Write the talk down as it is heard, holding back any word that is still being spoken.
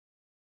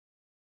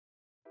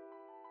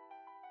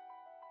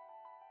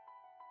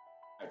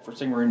First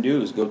thing we're going to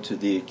do is go to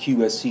the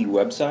QSC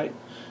website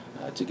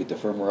to get the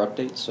firmware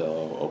update.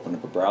 So open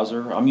up a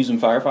browser. I'm using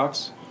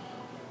Firefox.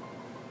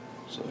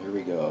 So here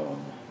we go.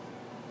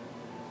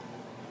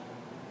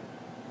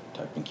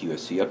 Type in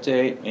QSC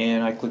update,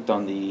 and I clicked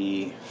on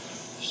the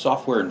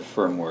software and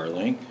firmware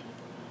link.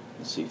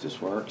 Let's see if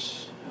this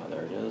works. Oh,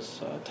 there it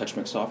is.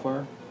 Touchmix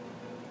software.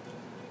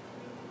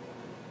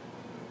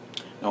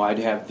 Now I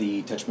have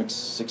the Touchmix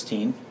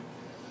 16.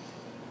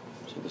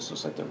 So this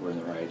looks like that we're in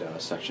the right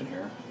section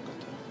here. Got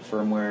the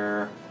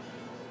firmware,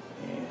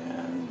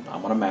 and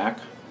I'm on a Mac.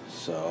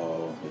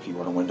 So if you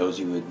were on Windows,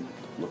 you would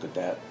look at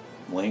that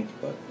link,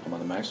 but I'm on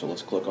the Mac, so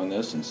let's click on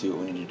this and see what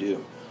we need to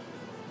do.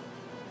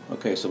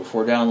 Okay, so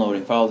before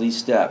downloading, follow these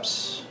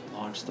steps.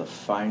 Launch the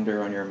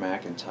Finder on your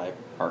Mac and type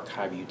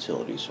Archive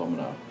Utility. So I'm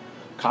going to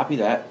copy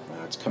that.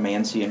 It's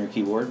Command-C on your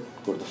keyboard.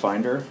 Go to the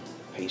Finder,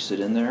 paste it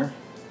in there,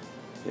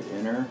 hit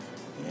Enter,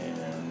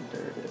 and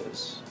there it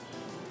is.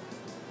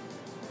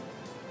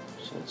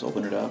 So let's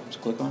open it up. Let's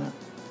click on it.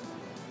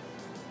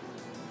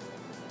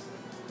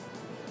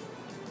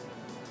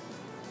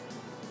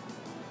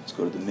 Let's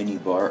go to the menu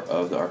bar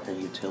of the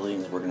Archive Utility,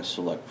 and we're going to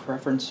select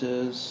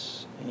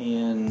Preferences,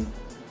 and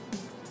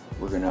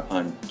we're going to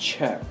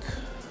uncheck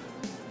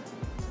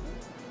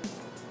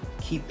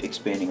Keep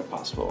Expanding if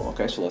possible.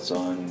 Okay, so let's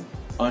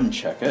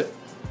uncheck it.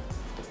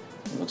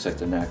 It looks like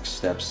the next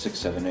step 6,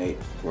 7, 8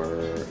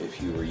 were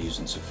if you were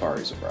using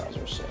Safari as a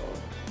browser, so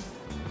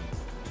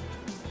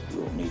we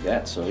won't need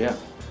that. So yeah,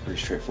 pretty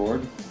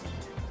straightforward.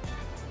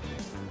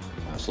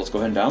 So let's go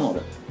ahead and download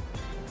it.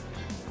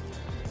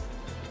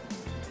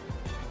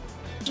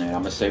 And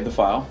I'm going to save the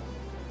file,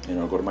 and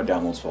it'll go to my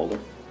downloads folder.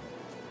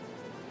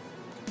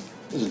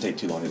 It doesn't take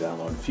too long to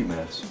download, a few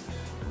minutes.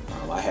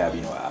 I have,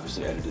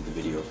 obviously edited the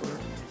video for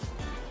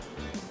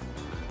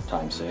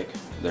time's sake.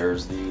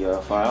 There's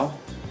the file.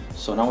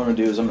 So now what I'm going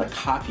to do is I'm going to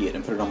copy it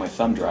and put it on my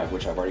thumb drive,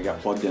 which I've already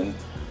got plugged in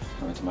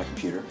to my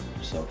computer.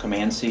 So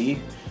Command-C,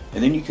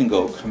 and then you can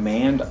go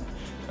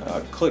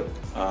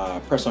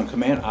press on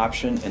Command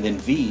Option and then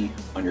V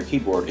on your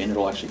keyboard, and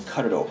it'll actually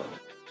cut it over.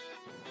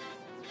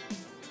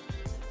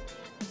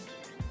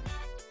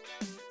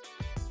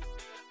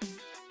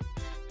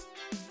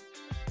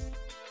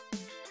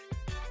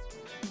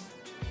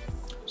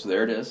 So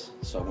there it is.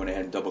 So I went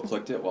ahead and double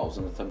clicked it while I was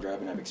on the thumb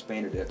drive, and I've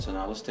expanded it. So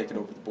now let's take it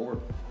over to the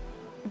board.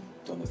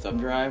 It's on the thumb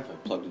drive. I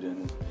plugged it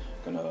in.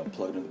 Gonna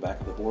plug it in the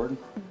back of the board.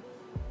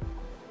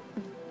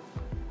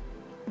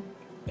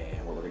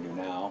 And what we're gonna do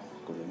now,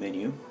 go to the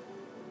menu,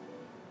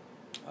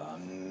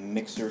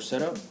 mixer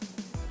setup,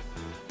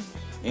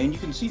 and you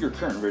can see your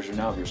current version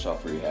now of your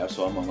software you have.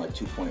 So I'm on like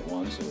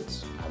 2.1, so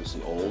it's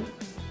obviously old.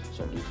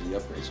 So I do for the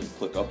upgrade. So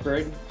click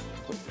Upgrade,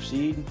 click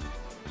Proceed.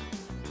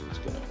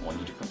 Going to want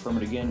you to confirm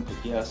it again, click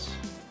yes.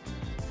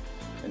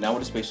 And now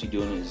what it's basically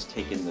doing is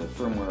taking the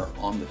firmware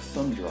on the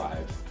thumb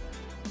drive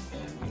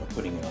and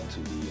putting it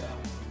onto the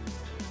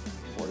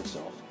board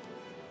itself.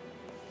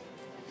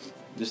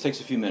 This takes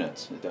a few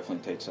minutes. It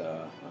definitely takes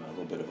a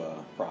little bit of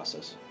a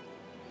process.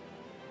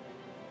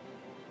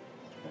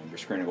 And your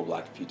screen will go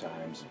black a few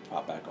times,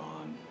 pop back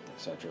on,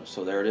 etc.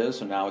 So there it is.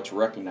 So now it's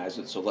recognized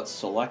it. So let's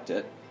select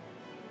it,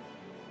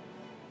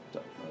 the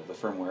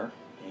firmware,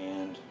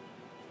 and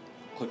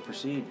click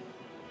Proceed.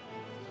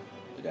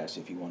 It asks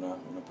if you want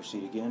to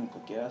proceed again.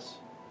 Click yes,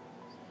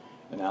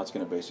 and now it's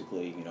going to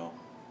basically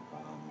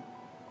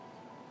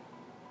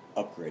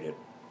upgrade it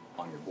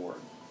on your board.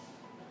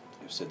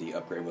 It said the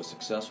upgrade was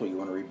successful. You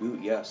want to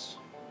reboot? Yes.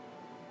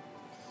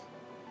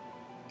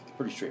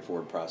 Pretty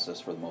straightforward process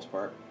for the most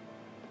part.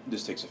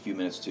 This takes a few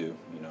minutes too.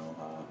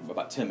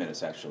 About 10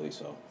 minutes actually.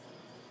 So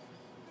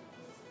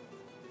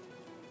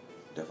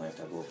definitely have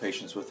to have a little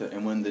patience with it.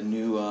 And when the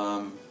new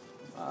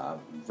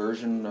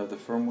version of the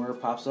firmware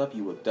pops up,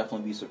 you will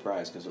definitely be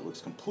surprised because it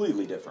looks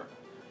completely different.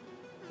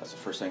 That's the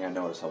first thing I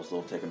noticed. I was a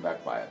little taken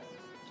back by it.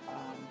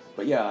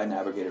 But yeah, I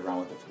navigated around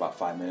with it for about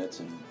 5 minutes,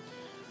 and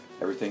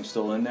everything's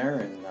still in there,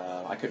 and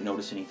I couldn't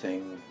notice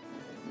anything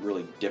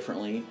really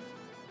differently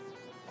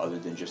other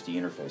than just the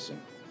interfacing.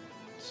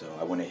 So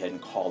I went ahead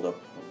and called up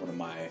one of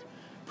my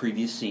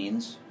previous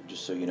scenes,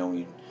 just so you know,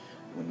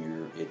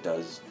 when it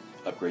does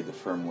upgrade the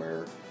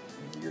firmware,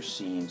 your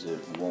scenes,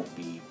 it won't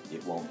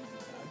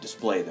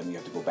display them. You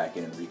have to go back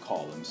in and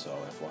recall them. So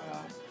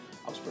FYI,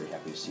 I was pretty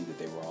happy to see that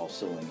they were all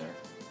still in there.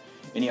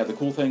 And yeah, the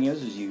cool thing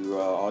is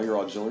all your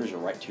auxiliaries are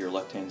right to your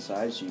left-hand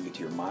side, so you can get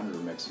to your monitor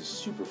mixes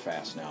super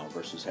fast now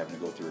versus having to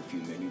go through a few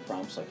menu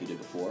prompts like you did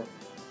before.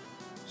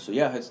 So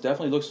yeah, it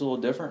definitely looks a little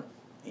different,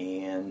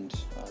 and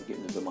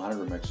getting to the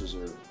monitor mixes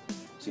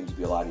seems to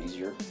be a lot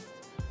easier.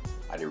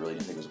 I really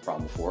didn't think it was a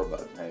problem before,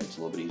 but hey, it's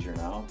a little bit easier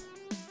now.